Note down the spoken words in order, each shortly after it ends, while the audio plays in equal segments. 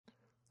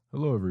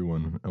Hello,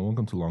 everyone, and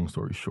welcome to Long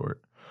Story Short,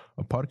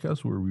 a podcast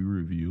where we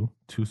review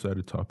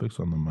two-sided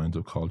topics on the minds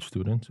of college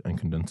students and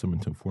condense them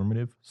into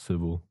informative,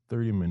 civil,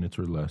 30 minutes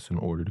or less in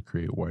order to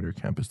create wider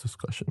campus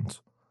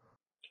discussions.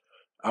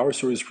 Our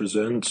Stories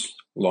presents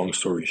Long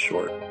Story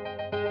Short.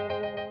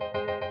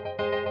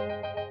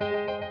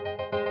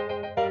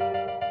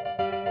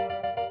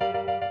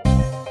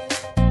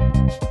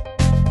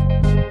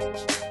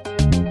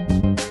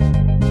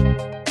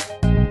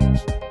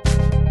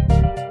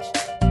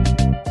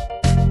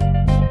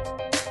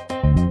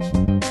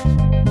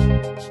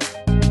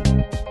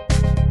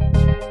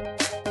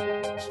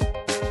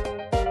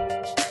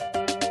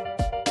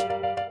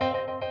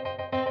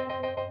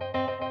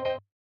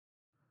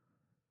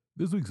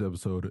 This week's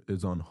episode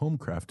is on home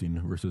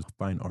crafting versus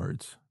fine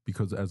arts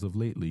because as of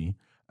lately,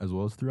 as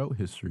well as throughout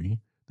history,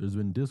 there's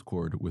been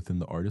discord within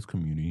the artist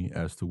community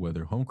as to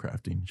whether home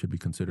crafting should be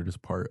considered as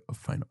part of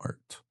fine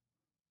art.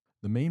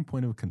 The main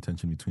point of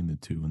contention between the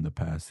two in the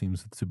past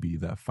seems to be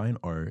that fine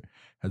art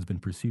has been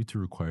perceived to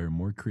require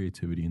more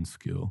creativity and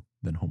skill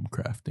than home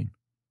crafting.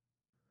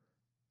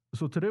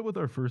 So today with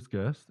our first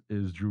guest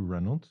is Drew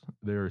Reynolds.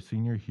 They are a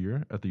senior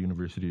here at the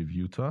University of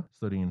Utah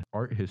studying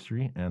art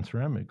history and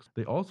ceramics.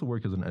 They also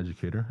work as an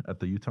educator at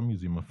the Utah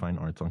Museum of Fine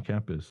Arts on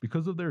campus.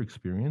 Because of their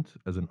experience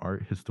as an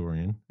art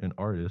historian and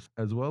artist,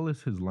 as well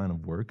as his line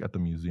of work at the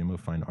Museum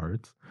of Fine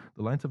Arts,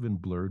 the lines have been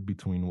blurred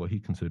between what he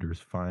considers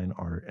fine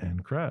art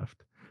and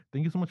craft.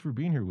 Thank you so much for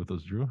being here with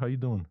us, Drew. How you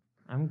doing?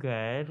 I'm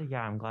good.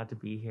 Yeah, I'm glad to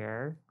be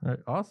here. All right,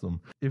 awesome.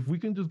 If we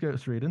can just get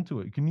straight into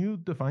it, can you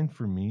define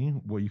for me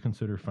what you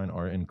consider fine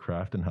art and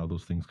craft and how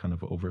those things kind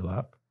of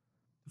overlap?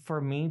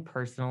 For me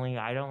personally,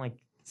 I don't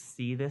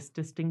see this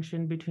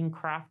distinction between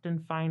craft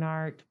and fine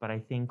art, but I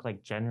think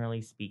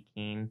generally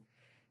speaking,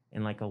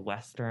 in a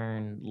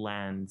Western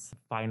lens,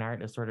 fine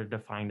art is sort of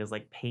defined as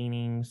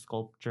painting,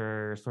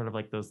 sculpture, sort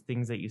of those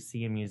things that you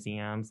see in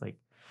museums, like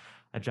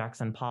a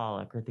Jackson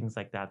Pollock or things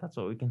like that. That's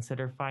what we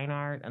consider fine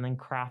art. And then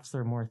crafts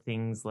are more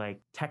things like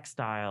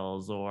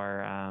textiles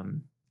or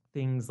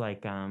things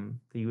that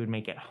you would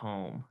make at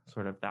home.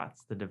 Sort of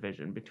that's the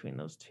division between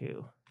those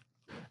two.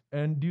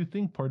 And do you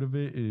think part of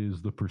it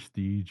is the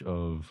prestige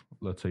of,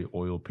 let's say,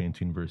 oil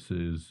painting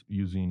versus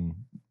using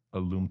a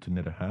loom to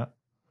knit a hat?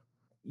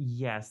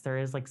 Yes, there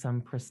is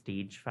some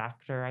prestige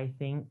factor, I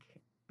think.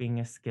 Being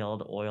a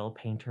skilled oil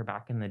painter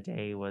back in the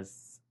day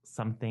was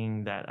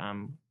something that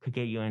could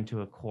get you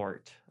into a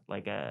court,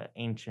 like a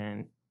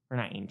ancient, or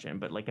not ancient,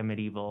 but like a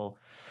medieval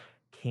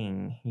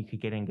king. You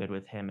could get in good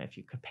with him if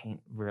you could paint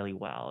really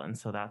well. And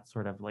so that's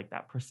sort of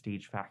that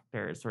prestige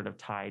factor is sort of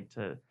tied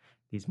to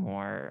these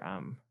more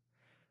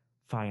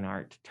fine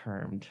art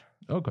termed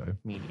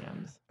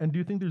mediums. And do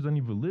you think there's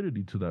any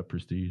validity to that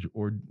prestige,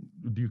 or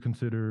do you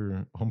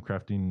consider home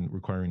crafting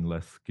requiring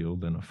less skill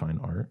than a fine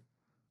art?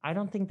 I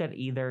don't think that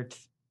either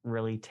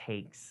really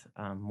takes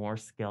more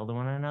skill than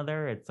one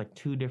another. It's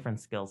two different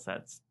skill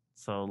sets.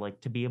 So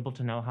to be able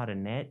to know how to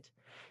knit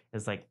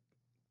is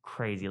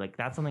crazy.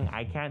 That's something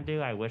I can't do.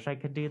 I wish I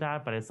could do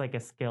that, but it's a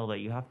skill that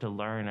you have to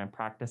learn and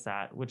practice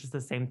at, which is the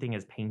same thing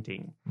as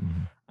painting.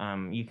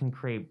 Mm-hmm. You can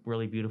create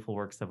really beautiful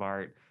works of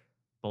art,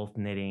 both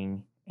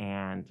knitting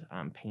and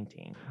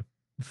painting.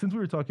 Since we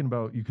were talking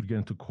about you could get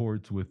into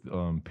courts with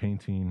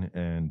painting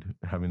and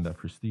having that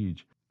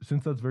prestige,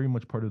 since that's very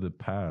much part of the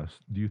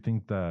past, do you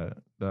think that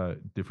that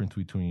difference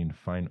between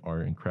fine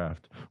art and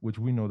craft, which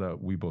we know that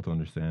we both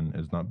understand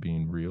as not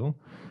being real,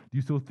 do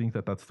you still think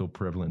that that's still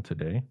prevalent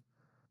today?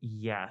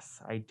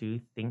 Yes, I do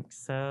think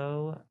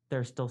so.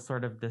 There's still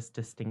sort of this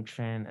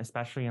distinction,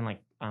 especially in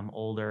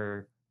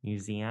older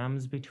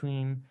museums,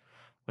 between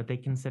what they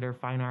consider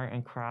fine art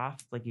and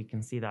craft. You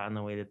can see that in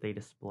the way that they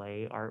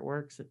display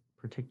artworks,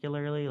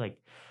 particularly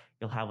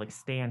you'll have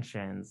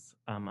stanchions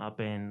up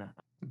in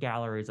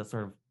galleries that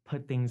sort of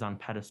put things on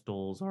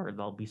pedestals, or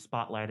they'll be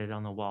spotlighted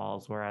on the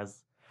walls,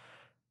 whereas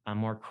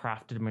more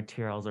crafted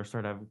materials are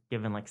sort of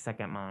given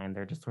second mind.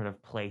 They're just sort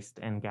of placed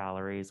in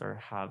galleries or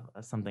have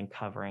something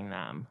covering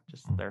them.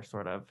 Just they're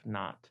sort of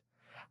not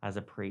as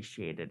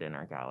appreciated in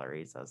our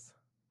galleries as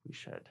we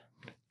should.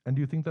 And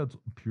do you think that's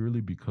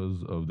purely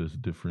because of this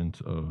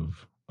difference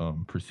of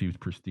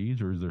perceived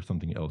prestige, or is there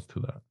something else to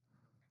that?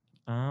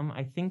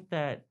 I think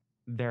that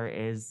there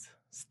is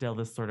still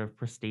this sort of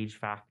prestige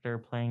factor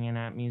playing in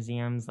at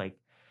museums.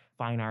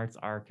 Fine arts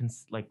are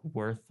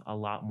worth a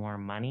lot more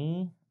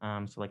money.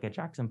 So a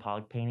Jackson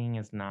Pollock painting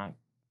is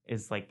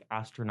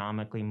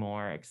astronomically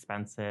more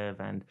expensive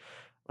and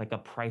a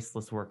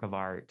priceless work of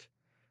art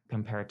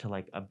compared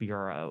to a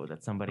bureau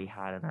that somebody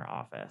had in their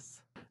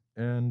office.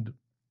 And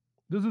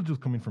this is just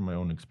coming from my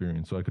own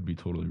experience, so I could be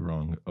totally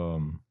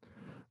wrong.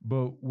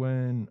 But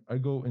when I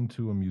go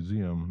into a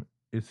museum,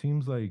 it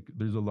seems like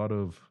there's a lot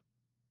of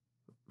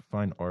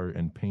fine art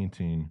and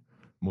painting,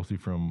 mostly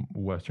from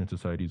Western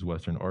societies,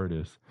 Western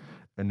artists.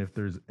 And if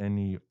there's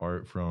any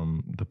art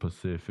from the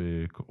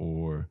Pacific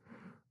or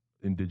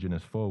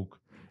indigenous folk,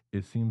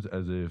 it seems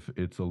as if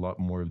it's a lot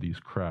more of these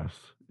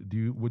crafts.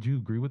 Would you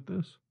agree with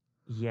this?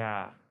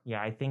 Yeah,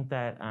 Yeah, I think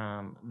that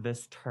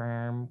this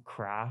term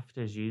craft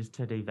is used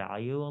to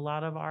devalue a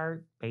lot of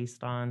art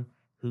based on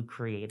who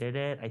created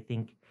it. I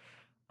think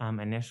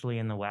initially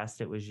in the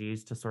West, it was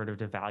used to sort of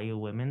devalue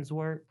women's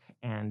work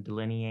and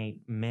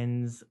delineate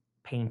men's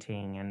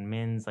painting and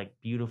men's like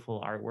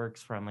beautiful artworks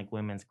from like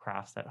women's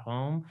crafts at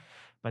home.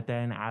 But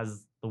then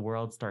as the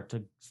world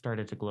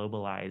started to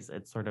globalize,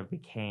 it sort of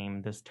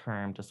became this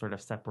term to sort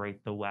of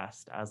separate the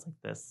West as like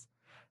this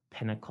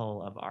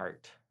pinnacle of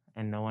art,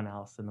 and no one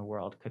else in the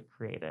world could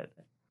create it.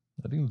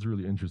 I think it's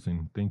really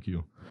interesting. Thank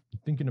you.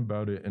 Thinking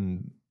about it,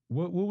 and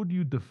what would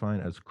you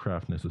define as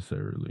craft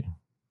necessarily?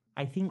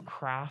 I think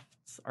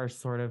crafts are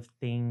sort of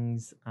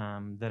things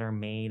that are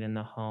made in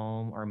the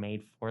home or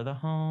made for the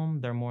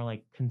home. They're more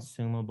like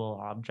consumable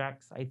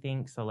objects, I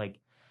think. So, like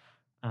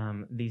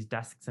these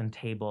desks and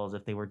tables,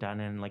 if they were done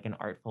in like an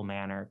artful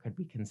manner, could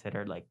be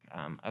considered like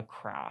a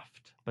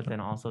craft. But then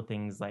also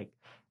things like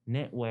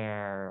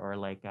knitwear or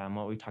like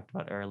what we talked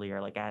about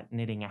earlier, like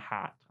knitting a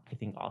hat, I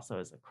think also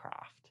is a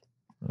craft.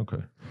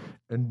 Okay.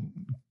 And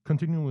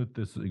continuing with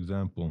this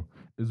example,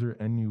 is there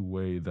any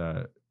way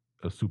that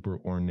a super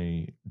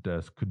ornate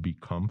desk could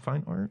become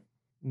fine art?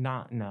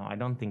 No, I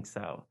don't think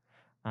so.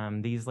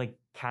 These like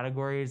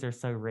categories are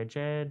so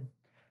rigid.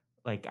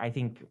 Like I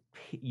think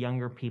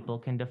younger people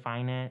can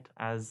define it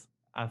as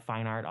a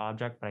fine art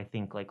object, but I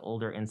think like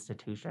older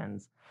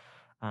institutions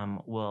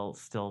will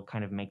still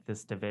kind of make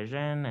this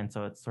division, and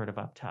so it's sort of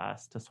up to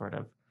us to sort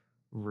of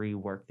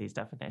rework these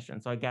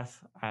definitions. So I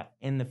guess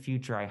in the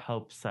future, I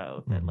hope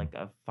so that like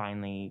a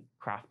finely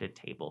crafted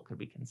table could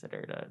be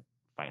considered a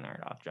fine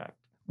art object.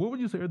 What would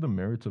you say are the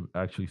merits of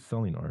actually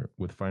selling art,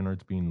 with fine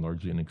arts being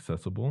largely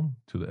inaccessible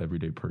to the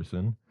everyday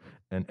person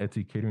and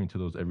Etsy catering to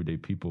those everyday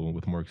people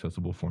with more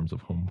accessible forms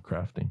of home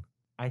crafting?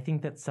 I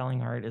think that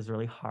selling art is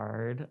really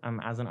hard.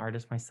 As an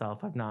artist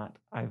myself,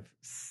 I've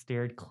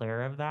steered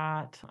clear of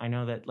that. I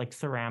know that like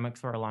ceramics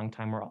for a long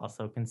time were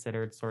also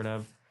considered sort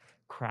of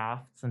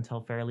crafts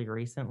until fairly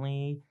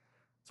recently,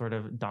 sort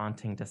of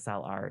daunting to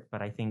sell art.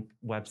 But I think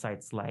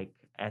websites like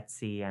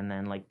Etsy and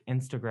then like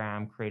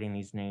Instagram creating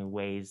these new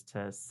ways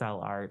to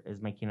sell art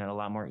is making it a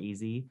lot more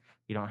easy.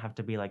 You don't have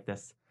to be like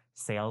this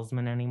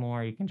salesman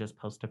anymore. You can just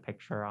post a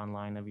picture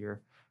online of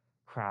your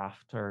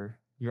craft or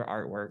your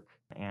artwork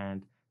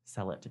and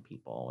sell it to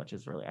people, which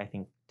is really, I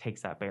think,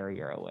 takes that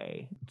barrier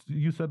away.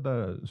 You said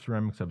that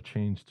ceramics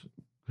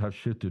have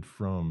shifted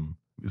from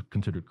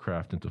considered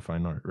craft into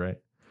fine art, right?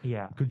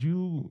 Yeah. Do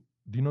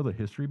you know the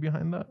history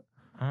behind that?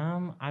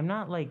 I'm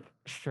not like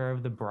sure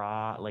of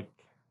like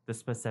the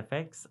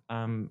specifics.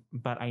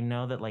 But I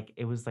know that like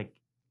it was like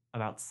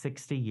about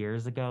 60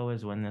 years ago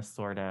is when this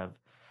sort of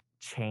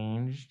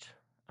changed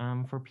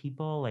for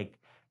people. Like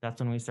that's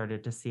when we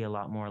started to see a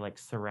lot more like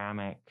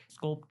ceramic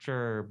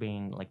sculpture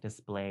being like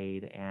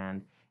displayed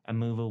and a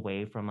move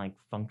away from like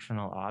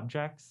functional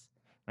objects.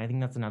 And I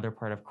think that's another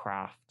part of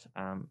craft.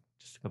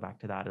 Just to go back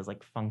to that, is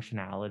like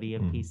functionality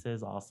of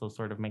pieces also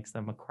sort of makes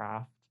them a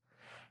craft.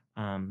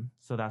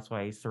 So that's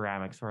why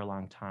ceramics for a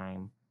long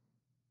time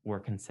were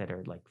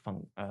considered like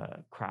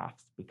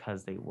crafts,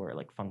 because they were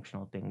like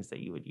functional things that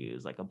you would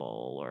use, like a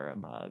bowl or a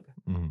mug.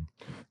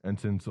 And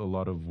since a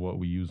lot of what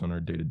we use on our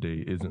day to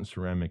day isn't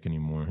ceramic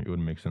anymore, it would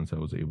make sense I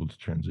was able to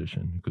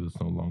transition because it's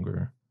no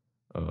longer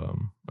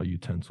a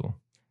utensil.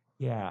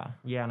 Yeah,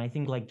 and I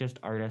think like just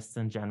artists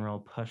in general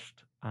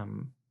pushed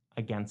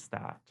against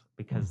that,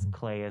 because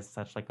clay is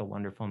such like a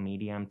wonderful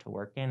medium to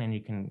work in, and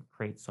you can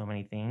create so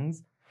many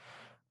things.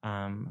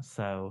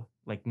 So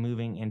like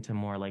moving into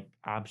more like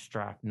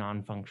abstract,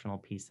 non-functional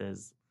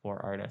pieces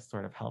for artists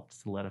sort of helped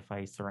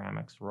solidify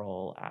ceramics'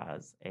 role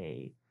as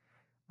a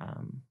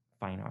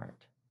fine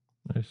art.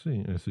 I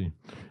see.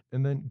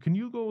 And then can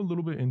you go a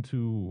little bit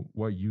into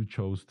why you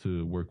chose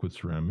to work with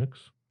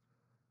ceramics?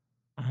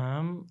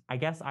 I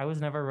guess I was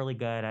never really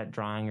good at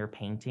drawing or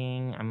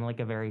painting. I'm like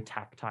a very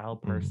tactile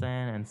person,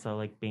 and so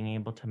like being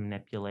able to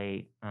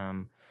manipulate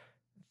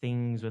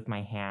things with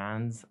my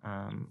hands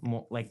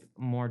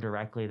more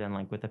directly than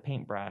like with a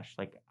paintbrush.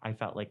 Like I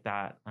felt like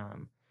that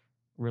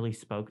really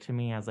spoke to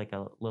me as like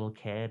a little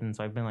kid, and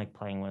so I've been like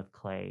playing with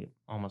clay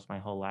almost my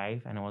whole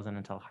life, and it wasn't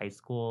until high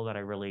school that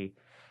I really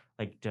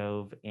like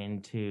dove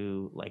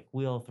into like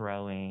wheel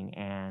throwing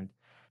and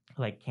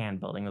like can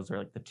building. Those are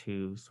like the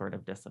two sort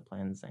of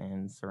disciplines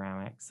in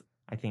ceramics.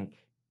 I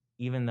think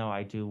even though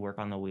I do work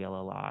on the wheel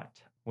a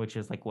lot, which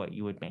is like what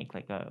you would make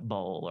like a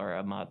bowl or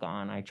a mug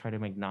on, I try to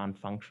make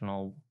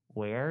non-functional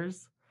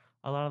wares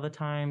a lot of the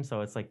time. So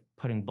it's like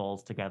putting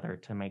bowls together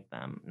to make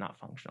them not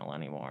functional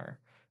anymore.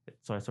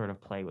 So I sort of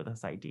play with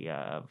this idea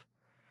of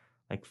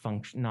like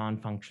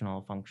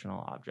non-functional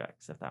functional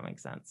objects, if that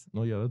makes sense.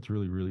 Oh yeah, that's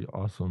really, really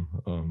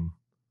awesome.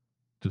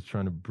 Just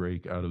trying to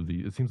break out of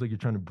it seems like you're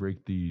trying to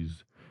break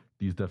these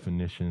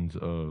definitions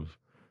of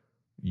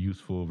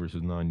useful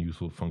versus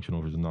non-useful,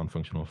 functional versus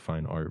non-functional,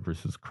 fine art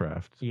versus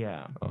craft.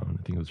 Yeah.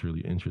 I think that's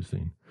really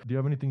interesting. Do you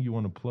have anything you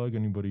want to plug,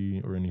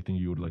 anybody, or anything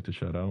you would like to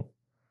shout out?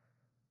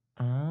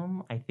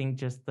 I think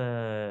just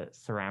the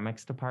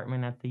ceramics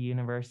department at the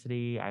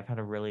university. I've had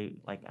a really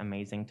like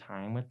amazing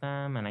time with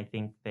them, and I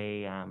think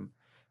they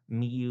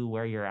meet you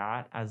where you're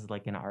at as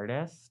like an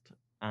artist.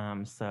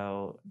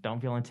 So don't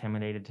feel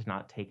intimidated to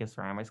not take a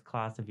ceramics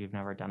class if you've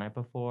never done it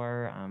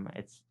before.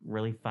 It's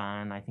really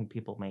fun. I think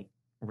people make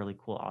really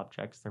cool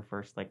objects their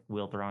first like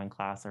wheel throwing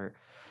class or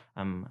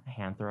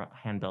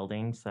hand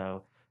building.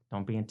 So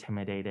don't be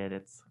intimidated.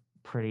 It's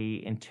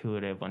pretty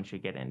intuitive once you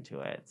get into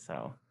it.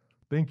 So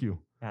Thank you.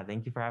 yeah,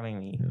 thank you for having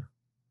me. Yeah.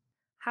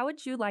 How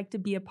would you like to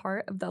be a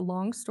part of the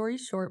Long Story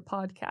Short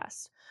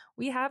podcast?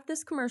 We have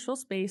this commercial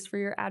space for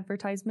your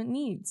advertisement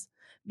needs.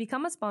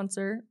 Become a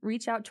sponsor.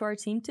 Reach out to our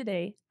team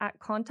today at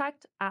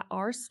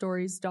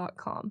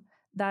contact@ourstories.com.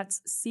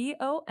 That's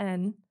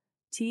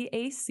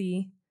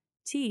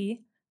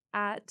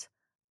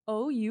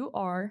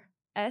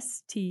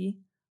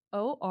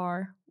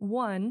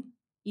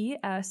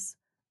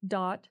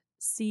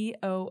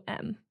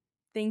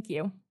Thank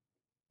you.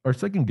 Our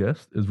second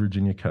guest is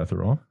Virginia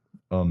Catherall.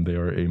 They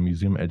are a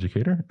museum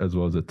educator as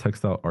well as a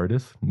textile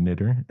artist,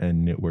 knitter,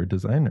 and knitwear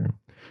designer.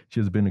 She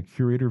has been a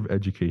curator of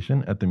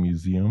education at the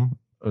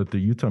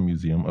Utah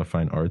Museum of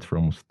Fine Arts for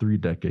almost 3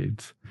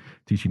 decades,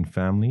 teaching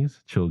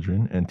families,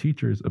 children, and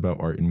teachers about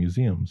art in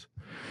museums.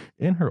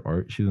 In her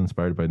art, she is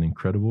inspired by the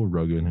incredible,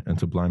 rugged, and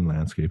sublime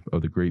landscape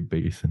of the Great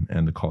Basin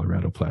and the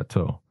Colorado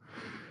Plateau.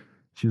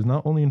 She is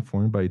not only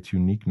informed by its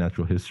unique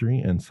natural history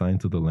and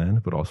science of the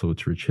land, but also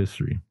its rich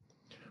history.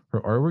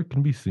 Her artwork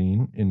can be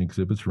seen in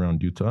exhibits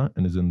around Utah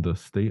and is in the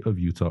State of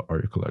Utah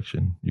Art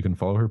Collection. You can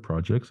follow her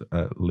projects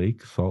at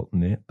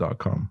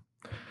lakesaltknit.com.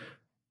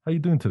 How you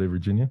doing today,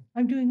 Virginia?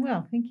 I'm doing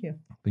well. Thank you.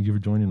 Thank you for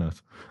joining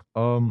us.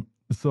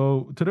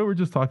 So today we're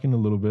just talking a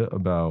little bit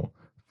about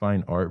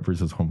fine art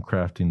versus home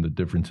crafting, the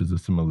differences, the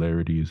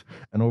similarities,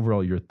 and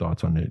overall your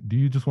thoughts on it. Do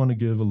you just want to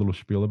give a little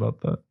spiel about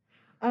that?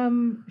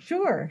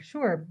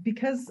 Sure.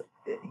 Because,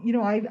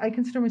 I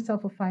consider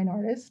myself a fine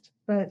artist,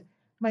 but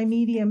my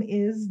medium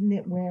is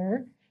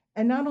knitwear.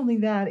 And not only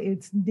that,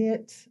 it's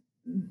knit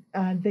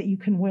that you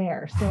can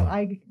wear. So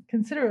I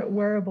consider it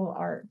wearable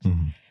art.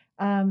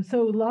 Mm-hmm.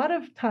 So a lot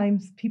of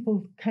times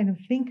people kind of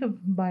think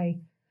of my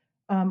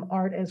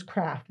art as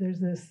craft. There's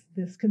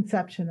this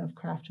conception of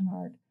craft and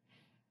art,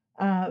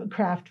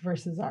 craft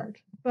versus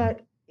art.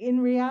 But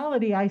in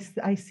reality, I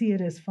see it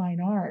as fine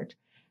art.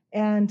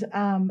 And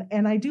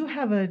I do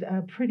have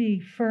a pretty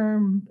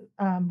firm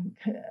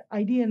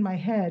idea in my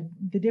head,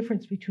 the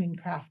difference between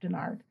craft and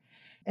art.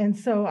 And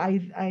so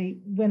I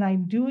when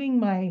I'm doing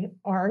my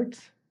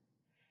art,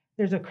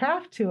 there's a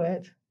craft to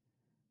it,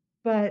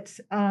 but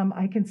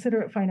I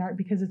consider it fine art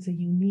because it's a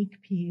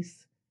unique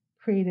piece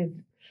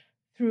created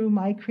through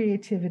my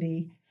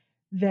creativity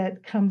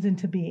that comes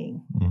into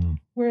being. Mm-hmm.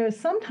 Whereas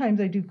sometimes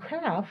I do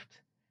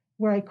craft,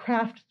 where I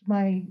craft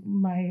my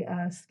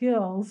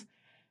skills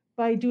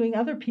by doing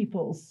other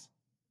people's,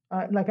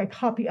 like I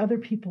copy other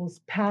people's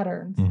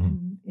patterns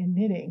in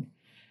knitting.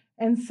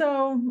 And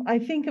so I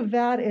think of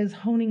that as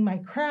honing my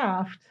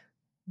craft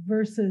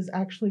versus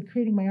actually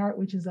creating my art,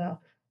 which is a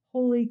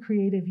wholly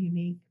creative,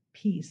 unique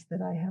piece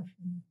that I have,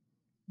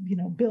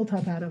 built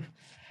up out of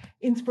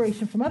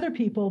inspiration from other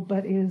people,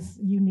 but is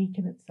unique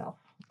in itself.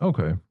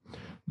 Okay.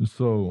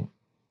 So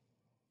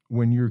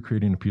when you're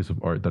creating a piece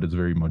of art, that is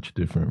very much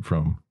different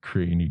from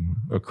creating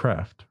a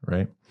craft,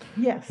 right?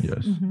 Yes.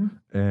 Mm-hmm.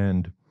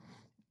 And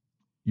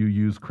you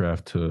use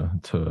craft to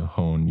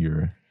hone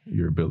your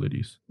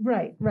abilities.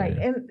 Right.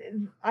 Yeah.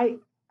 And I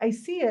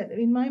see it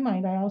in my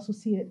mind. I also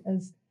see it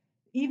as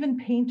even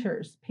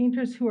painters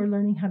who are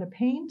learning how to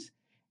paint,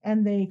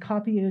 and they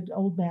copy an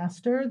old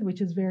master,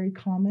 which is very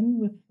common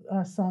with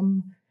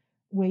some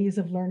ways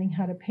of learning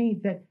how to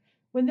paint, that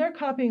when they're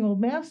copying old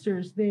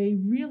masters, they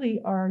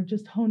really are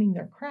just honing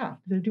their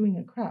craft. They're doing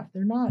a craft.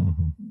 They're not,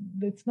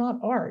 It's not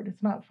art.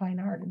 It's not fine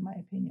art, in my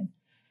opinion.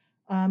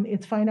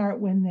 It's fine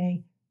art when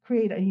they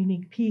create a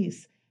unique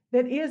piece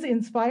that is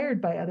inspired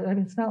by others. I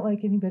mean, it's not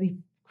like anybody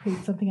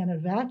creates something out of a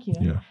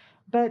vacuum,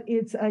 but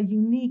it's a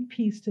unique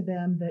piece to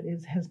them that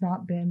has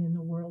not been in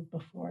the world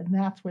before. And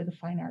that's where the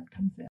fine art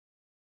comes in.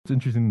 It's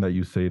interesting that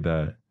you say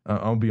that.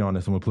 I'll be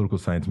honest, I'm a political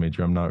science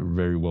major. I'm not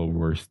very well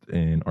versed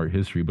in art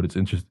history, but it's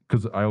interesting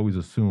because I always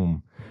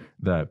assume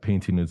that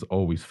painting is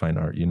always fine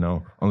art,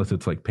 unless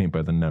it's like paint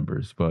by the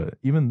numbers. But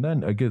even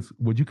then, I guess,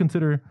 would you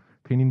consider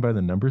painting by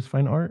the numbers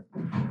fine art?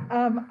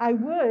 I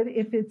would,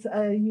 if it's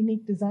a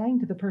unique design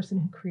to the person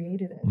who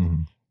created it.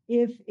 Mm-hmm.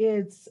 If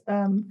it's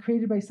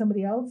created by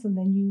somebody else and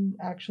then you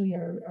actually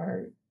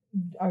are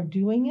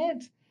doing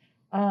it,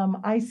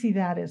 I see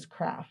that as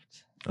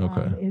craft.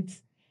 Okay.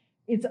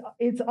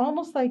 It's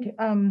almost like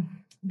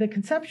the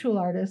conceptual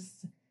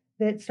artists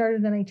that started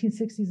in the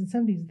 1960s and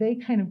 70s, they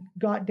kind of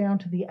got down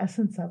to the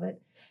essence of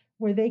it,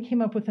 where they came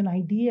up with an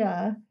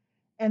idea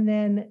and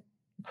then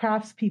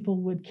craftspeople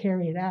would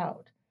carry it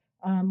out.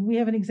 We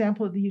have an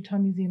example at the Utah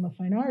Museum of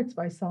Fine Arts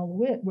by Sol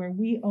LeWitt, where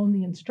we own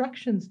the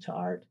instructions to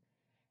art,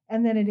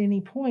 and then at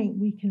any point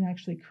we can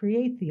actually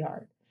create the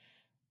art.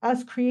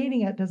 Us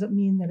creating it doesn't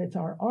mean that it's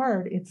our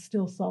art. It's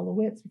still Sol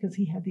LeWitt's because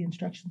he had the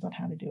instructions on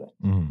how to do it.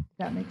 Mm-hmm.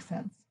 That makes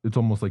sense. It's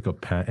almost like a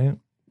patent.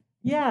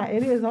 Yeah,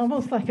 it is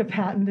almost like a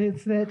patent.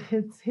 It's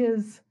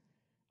his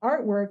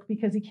artwork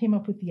because he came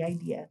up with the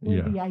idea.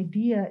 Yeah. The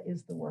idea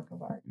is the work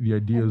of art. The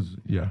idea is,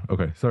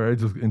 okay. Sorry, I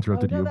just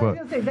interrupted you, I but was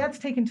going to say that's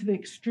taken to the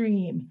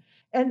extreme,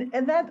 and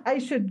that I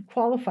should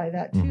qualify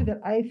that too.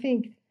 That I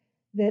think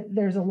that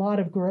there's a lot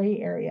of gray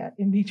area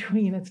in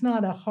between. It's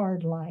not a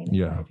hard line,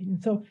 in my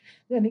opinion. So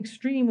an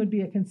extreme would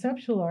be a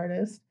conceptual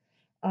artist,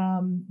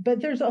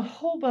 but there's a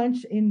whole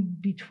bunch in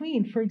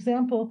between. For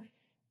example,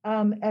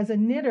 as a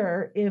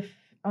knitter, if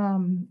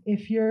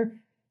you're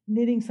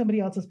knitting somebody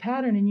else's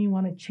pattern and you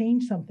want to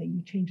change something,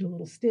 you change a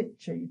little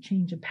stitch, or you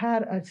change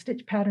a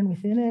stitch pattern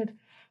within it,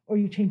 or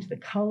you change the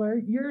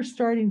color, you're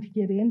starting to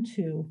get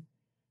into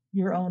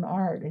your own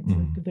art. It's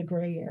like the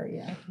gray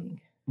area, I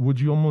think.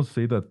 Would you almost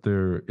say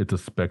that it's a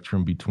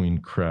spectrum between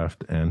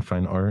craft and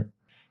fine art?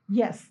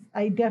 Yes,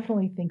 I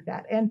definitely think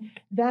that. And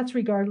that's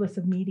regardless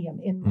of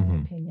medium, in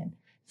my opinion.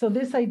 So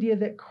this idea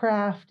that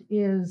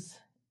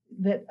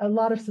that a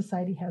lot of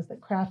society has, that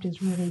craft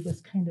is really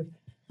this kind of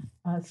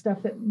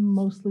stuff that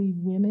mostly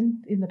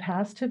women in the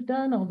past have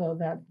done, although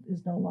that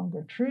is no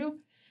longer true.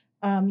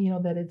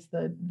 That it's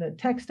the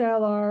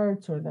textile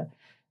arts or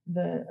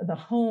the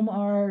home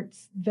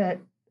arts. That,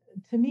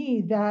 to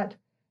me, that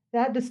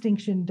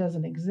distinction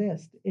doesn't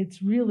exist.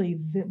 It's really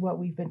what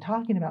we've been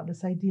talking about,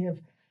 this idea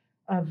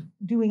of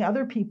doing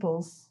other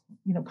people's,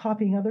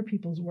 copying other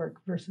people's work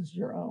versus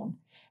your own.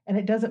 And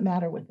it doesn't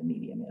matter what the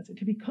medium is. It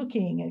could be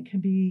cooking, it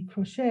can be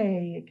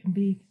crochet, it can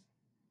be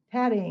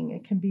tatting,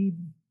 it can be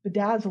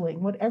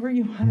bedazzling, whatever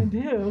you want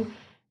to do.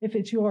 If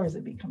it's yours,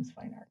 it becomes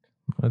fine art.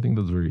 I think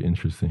that's very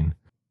interesting.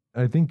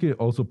 I think it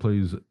also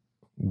plays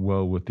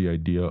well with the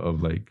idea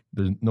of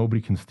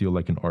nobody can steal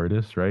like an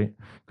artist, right?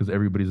 Because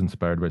everybody's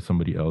inspired by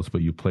somebody else,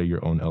 but you play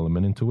your own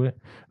element into it.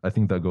 I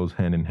think that goes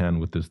hand in hand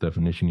with this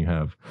definition you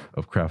have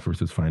of craft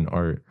versus fine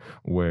art,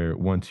 where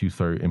once you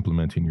start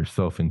implementing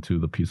yourself into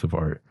the piece of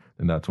art,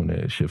 then that's when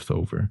it shifts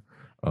over.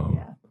 So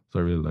I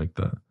really like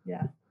that.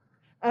 Yeah.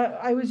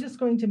 I was just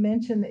going to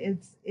mention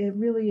it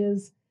really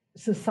is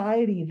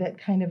society that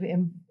kind of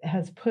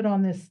has put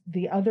on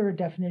the other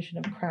definition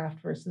of craft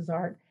versus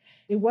art.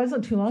 It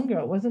wasn't too long ago.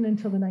 It wasn't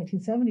until the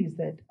 1970s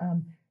that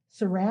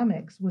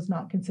ceramics was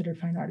not considered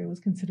fine art. It was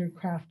considered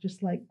craft,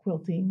 just like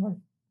quilting or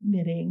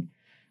knitting.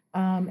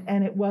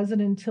 And it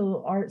wasn't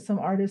until some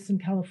artists in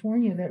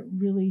California that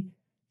really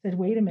said,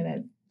 wait a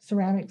minute,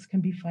 ceramics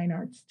can be fine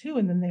arts too.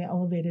 And then they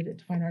elevated it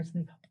to fine arts.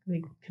 And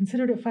they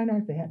considered it fine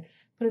art. They had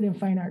put it in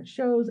fine art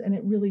shows, and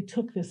it really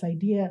took this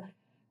idea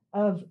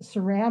of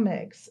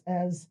ceramics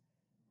as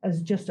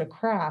just a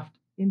craft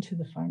into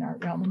the fine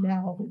art realm. And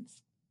now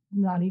it's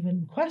not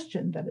even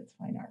questioned that it's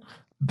fine art.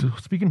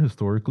 Speaking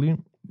historically,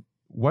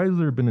 why has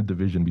there been a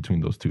division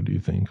between those two, do you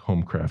think,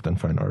 home craft and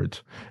fine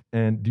arts?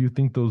 And do you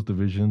think those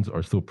divisions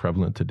are still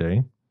prevalent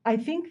today? I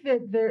think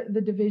that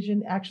the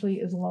division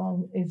actually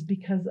is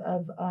because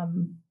of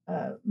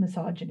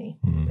misogyny.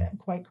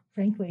 Quite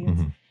frankly,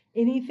 it's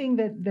anything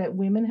that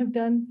women have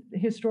done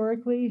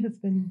historically has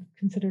been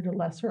considered a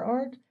lesser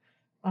art.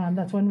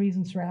 That's one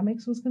reason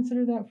ceramics was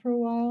considered that for a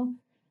while.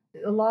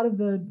 A lot of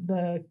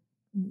the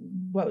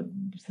what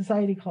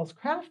society calls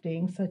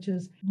crafting, such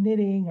as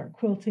knitting or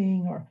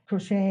quilting or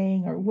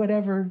crocheting or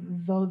whatever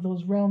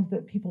those realms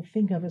that people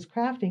think of as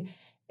crafting,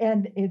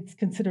 and it's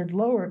considered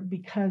lower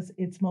because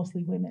it's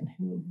mostly women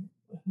who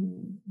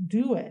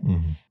do it.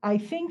 I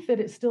think that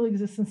it still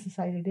exists in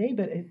society today,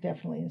 but it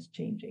definitely is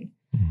changing,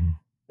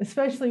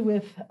 especially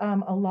with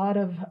a lot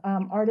of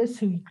artists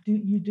who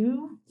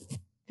do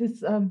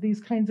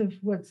these kinds of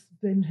what's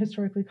been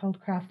historically called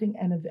crafting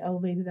and have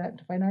elevated that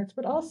into fine arts,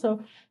 but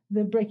also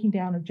the breaking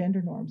down of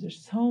gender norms.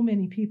 There's so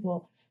many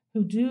people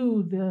who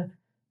do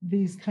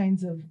these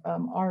kinds of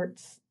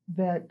arts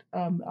that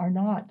are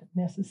not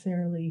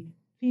necessarily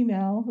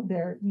female.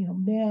 They're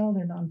male.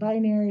 They're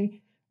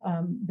non-binary.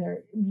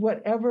 They're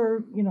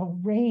whatever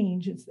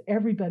range. It's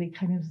everybody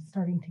kind of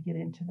starting to get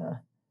into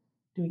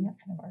doing that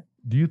kind of art.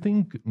 Do you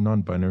think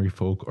non-binary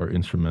folk are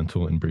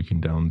instrumental in breaking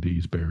down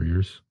these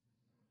barriers?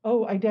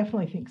 Oh, I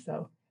definitely think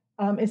so.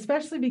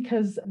 Especially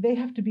because they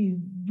have to be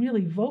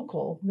really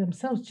vocal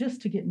themselves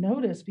just to get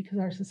noticed, because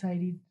our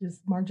society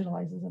just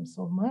marginalizes them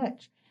so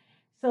much.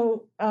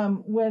 So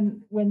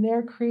when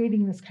they're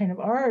creating this kind of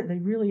art, they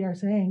really are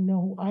saying,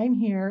 no, I'm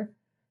here.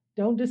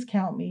 Don't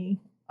discount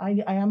me.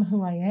 I am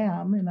who I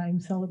am, and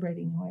I'm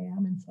celebrating who I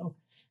am. And so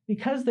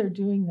because they're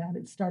doing that,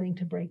 it's starting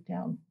to break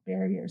down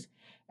barriers.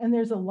 And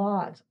there's a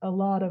lot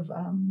of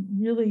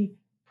really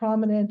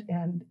prominent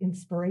and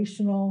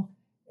inspirational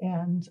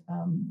and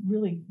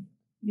really,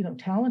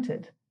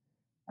 talented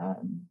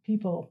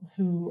people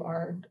who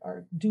are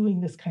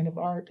doing this kind of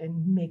art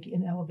and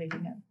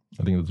elevating it.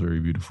 I think that's very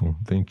beautiful.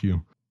 Thank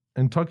you.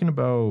 And talking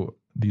about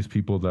these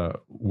people that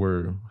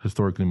were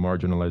historically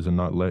marginalized and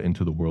not let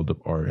into the world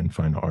of art and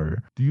fine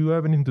art, do you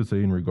have anything to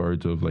say in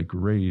regards of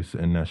race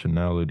and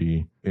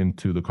nationality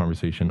into the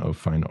conversation of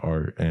fine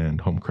art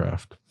and home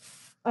craft?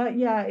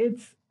 Yeah,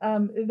 it's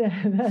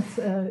that's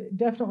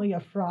definitely a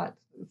fraught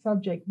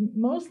subject,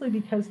 mostly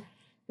because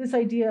this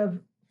idea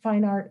of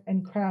fine art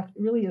and craft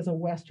really is a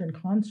Western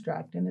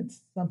construct, and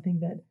it's something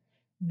that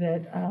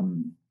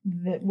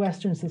that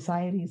Western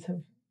societies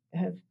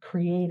have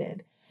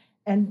created.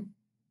 And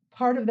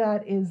part of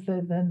that is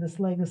then this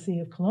legacy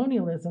of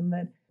colonialism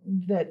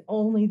that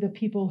only the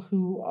people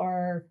who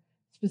are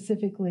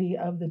specifically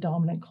of the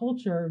dominant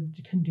culture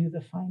can do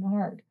the fine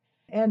art.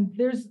 And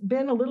there's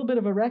been a little bit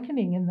of a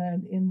reckoning in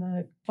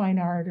the fine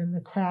art and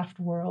the craft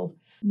world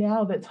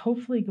now that's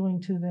hopefully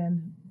going to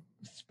then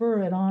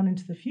spur it on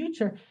into the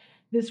future.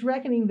 This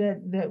reckoning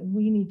that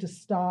we need to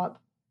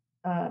stop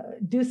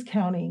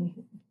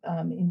discounting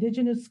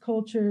indigenous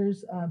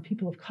cultures,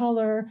 people of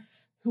color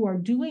who are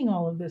doing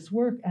all of this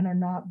work and are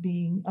not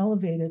being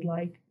elevated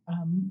like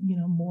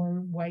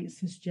more white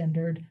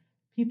cisgendered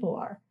people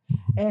are.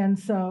 And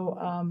so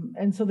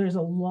there's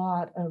a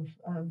lot of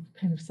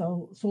kind of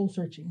soul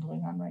searching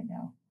going on right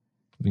now.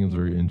 I think it's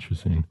very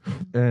interesting.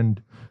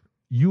 And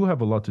you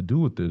have a lot to do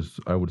with this,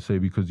 I would say,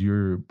 because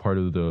you're part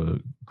of the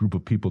group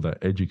of people that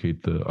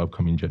educate the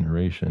upcoming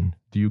generation.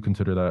 Do you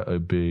consider that a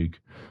big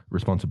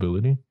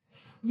responsibility?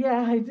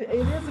 Yeah, it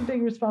is a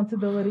big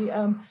responsibility.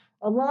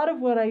 A lot of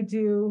what I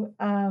do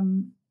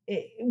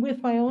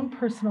with my own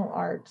personal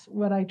art,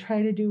 what I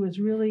try to do is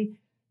really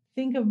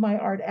think of my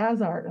art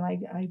as art.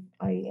 And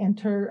I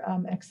enter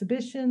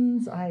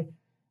exhibitions, I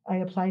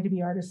apply to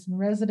be artist in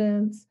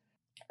residence,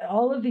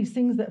 all of these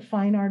things that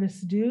fine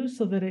artists do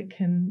so that it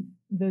can,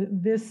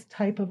 this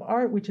type of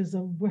art, which is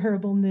a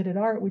wearable knitted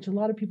art, which a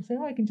lot of people say,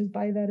 oh, I can just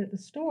buy that at the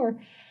store.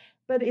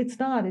 But it's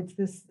not, it's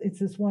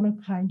this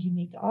one-of-a-kind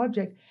unique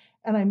object.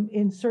 And I'm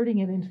inserting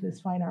it into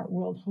this fine art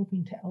world,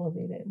 hoping to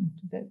elevate it, and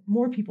that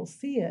more people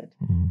see it,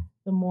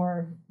 the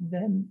more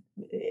then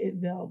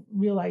they'll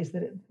realize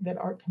that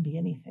art can be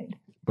anything.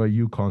 By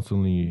you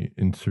constantly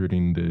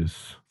inserting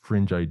this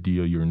fringe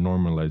idea, you're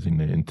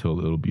normalizing it until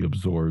it'll be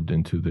absorbed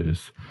into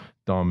this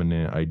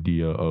dominant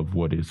idea of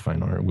what is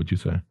fine art, would you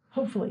say?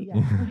 Hopefully,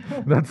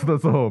 yeah. That's the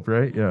hope,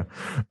 right? Yeah.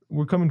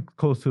 We're coming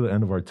close to the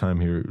end of our time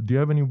here. Do you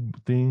have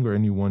anything or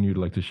anyone you'd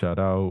like to shout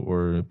out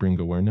or bring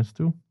awareness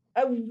to?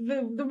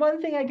 The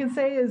one thing I can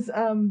say is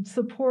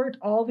support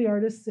all the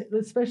artists,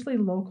 especially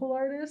local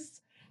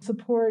artists.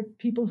 Support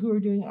people who are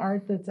doing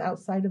art that's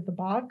outside of the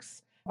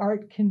box.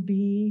 Art can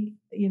be,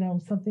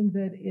 something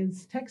that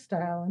is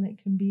textile, and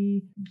it can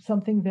be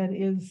something that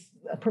is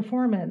a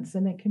performance,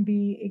 and it can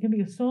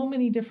be so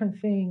many different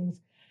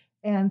things.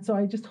 And so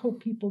I just hope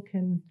people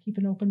can keep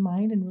an open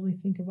mind and really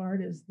think of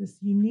art as this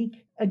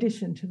unique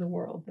addition to the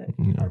world that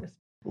artists.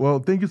 Well,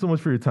 thank you so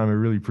much for your time. I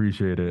really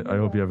appreciate it. I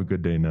hope you have a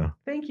good day now.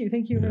 Thank you.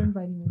 Thank you for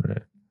inviting me.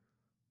 Right.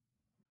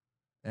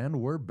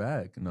 And we're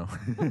back. No.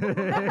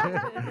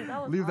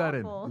 Leave that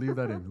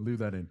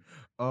in.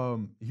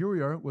 Here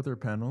we are with our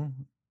panel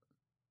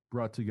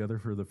brought together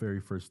for the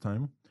very first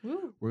time.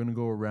 Woo. We're gonna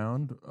go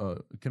around. We're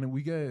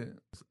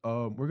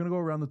gonna go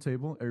around the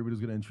table.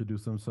 Everybody's gonna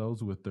introduce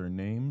themselves with their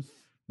names,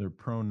 their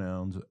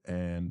pronouns,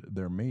 and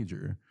their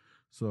major.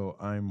 So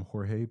I'm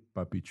Jorge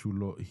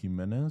Papichulo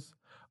Jimenez.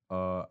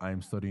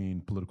 I'm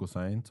studying political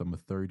science. I'm a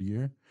third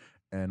year,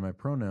 and my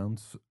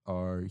pronouns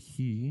are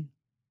he,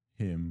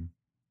 him,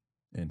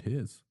 and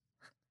his.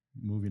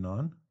 Moving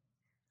on.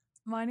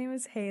 My name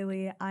is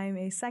Haley. I'm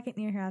a second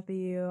year here at the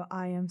U.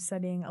 I am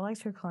studying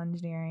electrical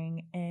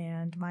engineering,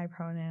 and my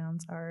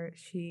pronouns are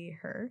she,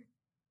 her.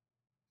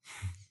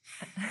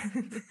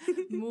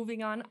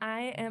 Moving on,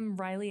 I am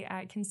Riley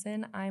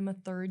Atkinson. I'm a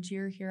third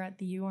year here at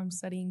the U. I'm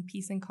studying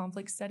peace and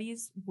conflict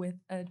studies with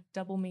a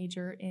double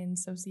major in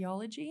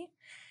sociology,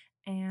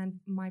 and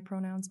my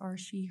pronouns are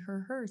she,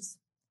 her, hers.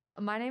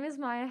 My name is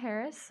Maya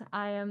Harris.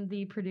 I am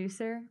the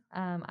producer.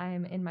 I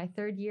am in my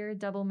third year,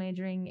 double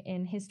majoring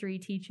in history,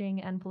 teaching,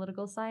 and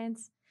political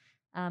science.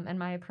 And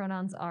my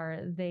pronouns are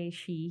they,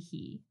 she,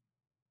 he.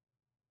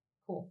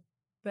 Cool.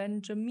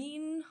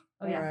 Benjamin.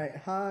 Oh, yeah. All right.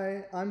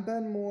 Hi, I'm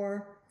Ben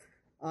Moore.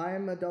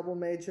 I'm a double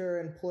major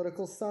in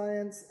political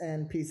science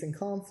and peace and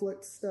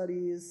conflict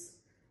studies.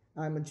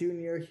 I'm a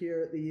junior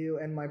here at the U,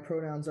 and my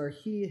pronouns are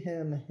he,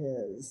 him,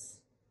 his.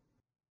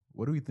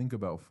 What do we think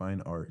about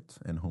fine art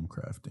and home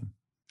crafting?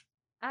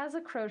 As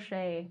a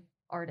crochet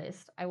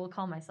artist, I will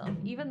call myself,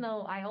 even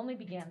though I only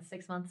began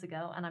 6 months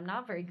ago and I'm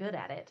not very good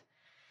at it.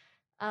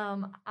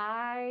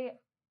 I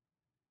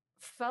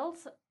felt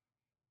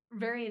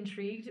very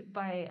intrigued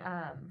by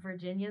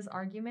Virginia's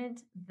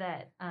argument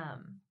that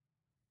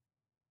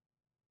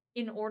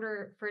in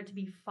order for it to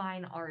be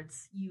fine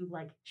arts, you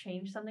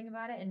change something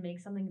about it and make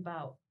something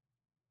about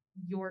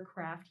your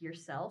craft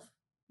yourself,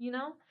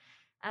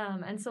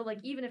 And so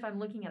even if I'm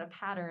looking at a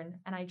pattern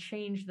and I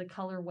change the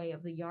colorway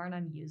of the yarn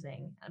I'm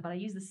using, but I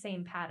use the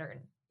same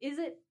pattern, is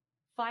it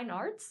fine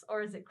arts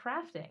or is it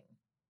crafting?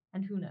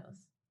 And who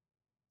knows?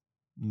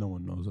 No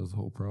one knows. That's the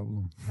whole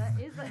problem. That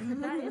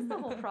is the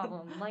whole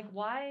problem.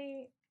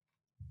 Why?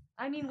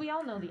 I mean, we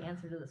all know the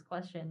answer to this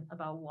question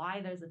about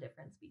why there's a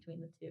difference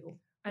between the two.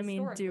 I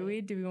mean, do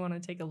we want to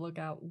take a look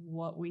at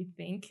what we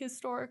think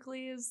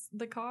historically is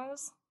the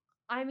cause?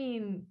 I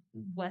mean,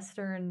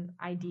 Western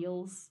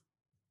ideals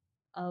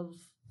of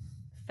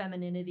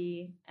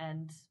femininity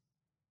and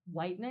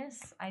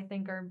whiteness, I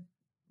think, are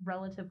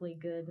relatively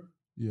good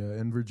Yeah,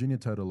 and Virginia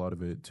tied a lot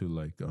of it to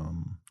like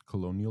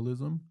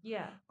colonialism,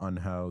 Yeah. on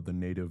how the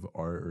native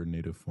art or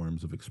native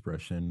forms of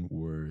expression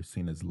were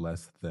seen as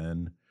less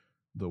than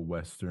the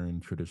Western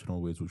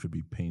traditional ways, which would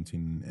be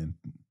painting and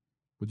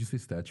would you say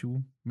statue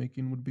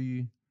making would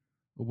be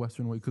a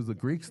Western way? Because the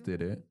Greeks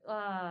did it.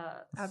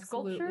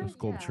 Absolutely.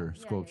 Sculpture?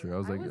 Sculpture. I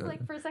was like,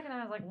 like, for a second,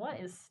 I was like, what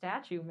is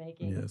statue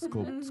making? yeah,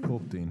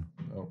 sculpting.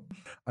 Oh.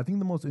 I think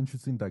the most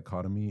interesting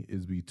dichotomy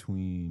is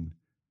between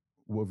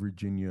what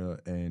Virginia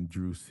and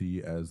Drew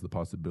see as the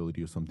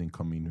possibility of something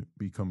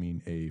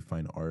becoming a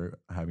fine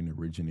art having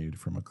originated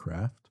from a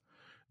craft.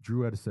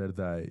 Drew had said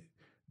that it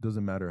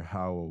doesn't matter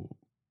how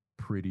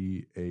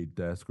pretty a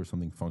desk or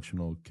something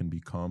functional can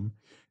become,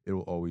 it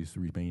will always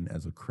remain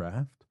as a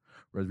craft.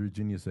 Whereas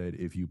Virginia said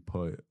if you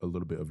put a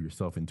little bit of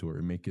yourself into it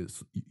and make it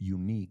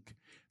unique,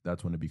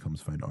 that's when it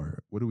becomes fine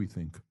art. What do we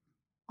think?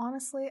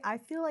 Honestly, I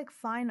feel like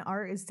fine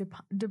art is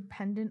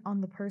dependent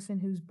on the person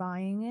who's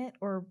buying it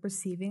or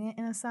receiving it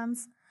in a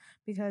sense,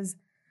 because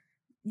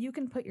you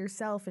can put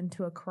yourself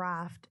into a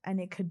craft and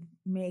it could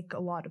make a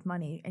lot of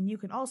money. And you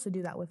can also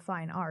do that with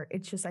fine art.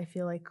 It's just, I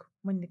feel like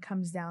when it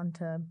comes down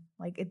to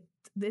like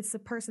it's the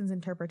person's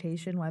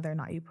interpretation whether or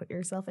not you put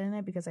yourself in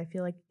it, because I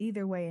feel like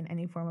either way in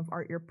any form of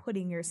art, you're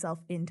putting yourself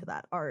into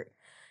that art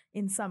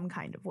in some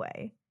kind of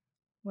way.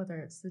 Whether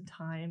it's the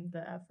time,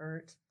 the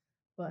effort,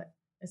 but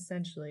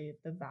essentially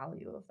the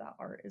value of that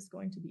art is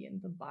going to be in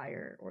the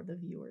buyer or the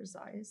viewer's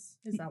eyes.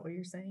 Is that what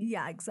you're saying?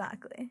 Yeah,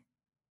 exactly.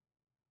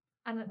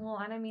 And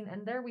I mean,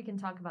 and there we can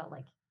talk about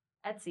like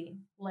Etsy,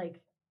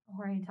 like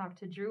Jorge talked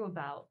to Drew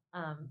about,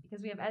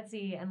 because we have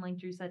Etsy and like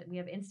Drew said, we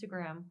have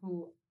Instagram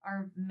who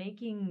are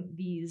making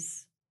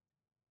these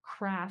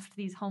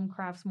home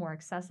crafts more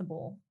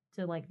accessible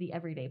to like the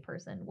everyday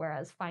person,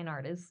 whereas fine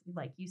art is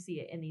like you see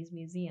it in these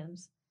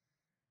museums.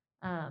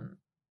 And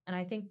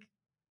I think,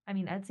 I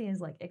mean, Etsy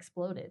has like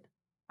exploded.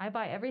 I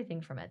buy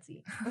everything from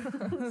Etsy.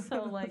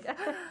 So like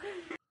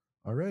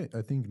All right,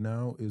 I think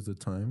now is the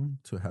time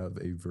to have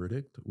a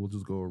verdict. We'll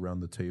just go around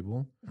the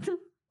table.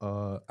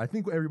 I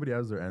think everybody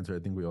has their answer. I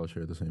think we all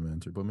share the same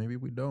answer, but maybe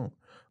we don't.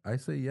 I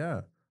say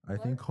yeah. I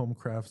think home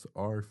crafts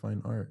are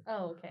fine art.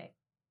 Oh, okay.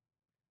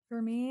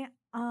 For me,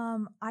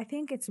 I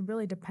think it's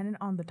really dependent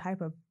on the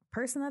type of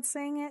person that's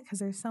saying it, because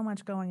there's so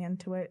much going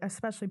into it,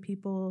 especially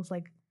people's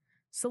like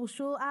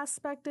social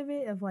aspect of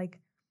it, of like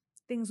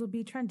things will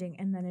be trending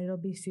and then it'll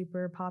be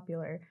super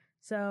popular.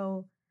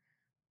 So,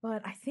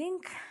 but I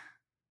think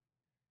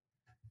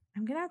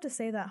I'm going to have to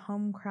say that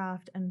home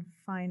craft and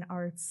fine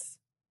arts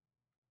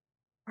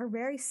are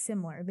very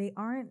similar. They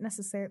aren't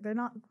necessarily, they're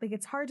not, like,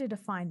 it's hard to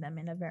define them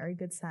in a very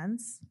good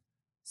sense.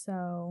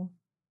 So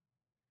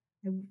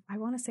I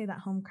want to say that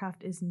home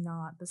craft is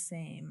not the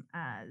same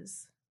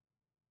as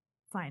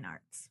fine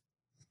arts.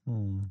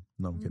 No,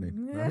 I'm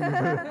kidding.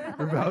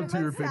 You're vowed to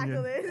your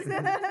opinion.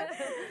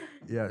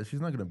 Yeah,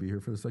 she's not going to be here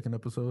for the second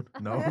episode.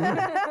 No.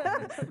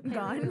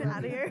 Gone,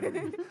 out of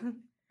here.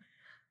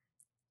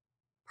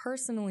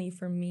 Personally,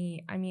 for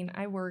me, I mean,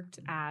 I worked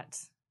at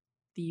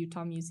the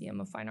Utah Museum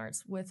of Fine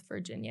Arts with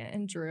Virginia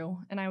and Drew,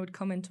 and I would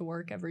come into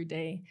work every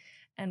day.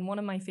 And one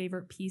of my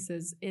favorite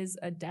pieces is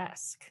a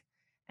desk.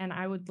 And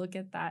I would look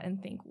at that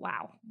and think,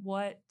 wow,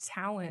 what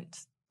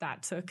talent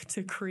that took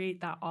to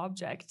create that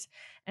object.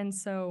 And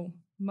so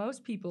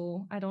most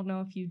people, I don't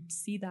know if you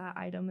see that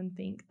item and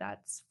think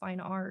that's fine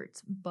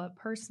art, but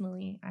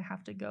personally, I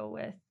have to go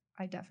with,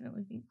 I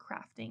definitely think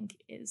crafting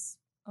is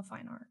a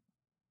fine art.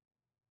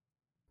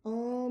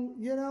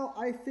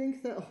 I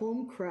think that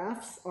home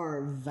crafts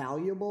are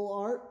valuable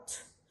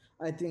art.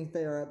 I think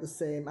they are at the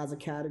same, as a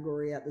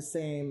category, at the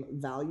same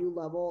value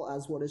level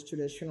as what is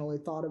traditionally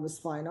thought of as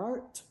fine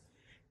art.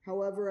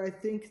 However, I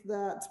think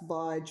that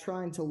by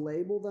trying to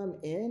label them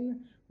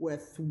in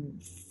with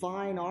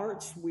fine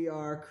art, we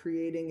are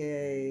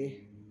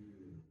creating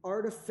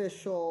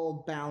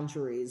artificial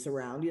boundaries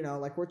around,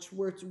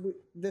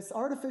 this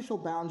artificial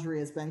boundary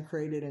has been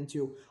created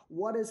into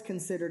what is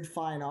considered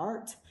fine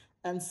art.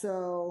 And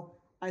so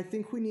I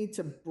think we need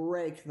to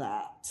break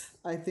that.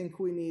 I think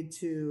we need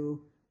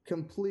to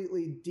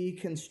completely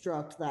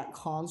deconstruct that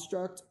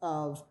construct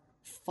of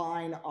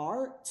fine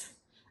art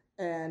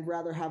and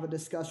rather have a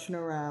discussion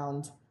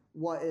around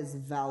what is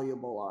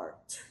valuable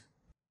art.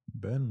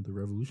 Ben, the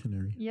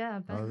revolutionary. Yeah,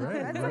 Ben. All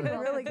right. That's like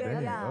really good.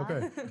 Dang, Yeah.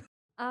 okay.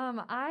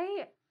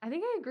 I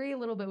think I agree a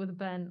little bit with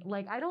Ben.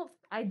 Like,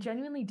 I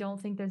genuinely don't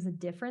think there's a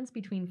difference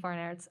between fine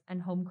arts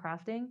and home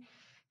crafting.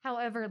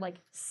 However,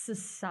 like,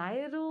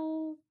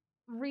 societal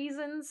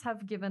reasons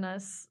have given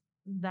us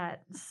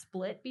that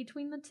split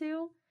between the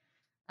two.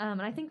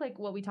 And I think like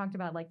what we talked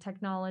about, like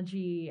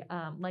technology,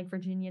 like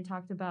Virginia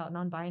talked about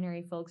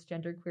non-binary folks,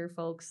 genderqueer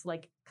folks,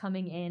 like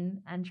coming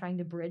in and trying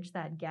to bridge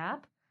that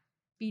gap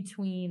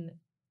between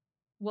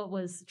what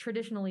was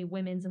traditionally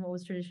women's and what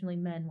was traditionally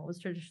men, what was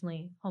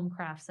traditionally home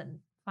crafts and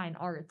fine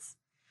arts,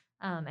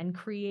 and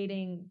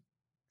creating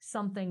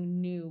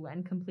something new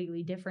and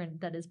completely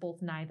different that is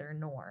both neither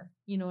nor.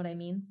 You know what I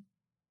mean?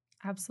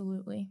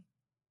 Absolutely.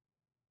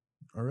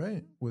 All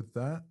right. With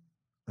that,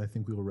 I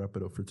think we will wrap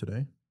it up for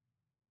today.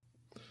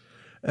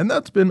 And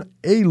that's been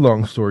a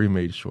Long Story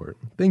Made Short.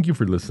 Thank you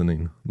for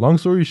listening. Long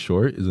Story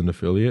Short is an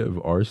affiliate of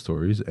Our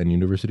Stories and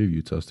University of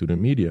Utah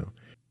Student Media.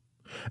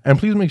 And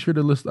please make sure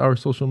to list our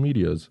social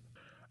medias.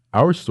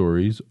 Our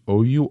Stories,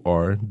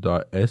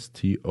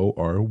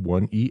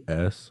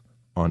 our.stor1es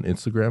on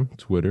Instagram,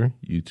 Twitter,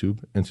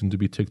 YouTube, and soon to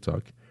be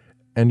TikTok.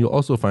 And you'll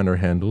also find our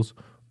handles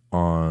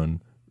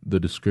on the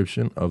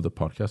description of the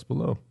podcast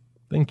below.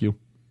 Thank you.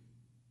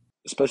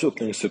 Special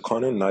thanks to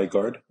Connor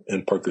Nygaard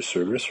and Parker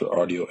Service for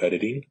audio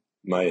editing,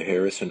 Maya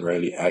Harris and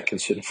Riley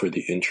Atkinson for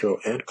the intro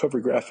and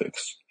cover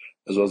graphics,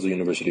 as well as the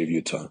University of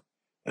Utah,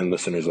 and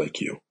listeners like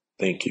you.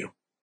 Thank you.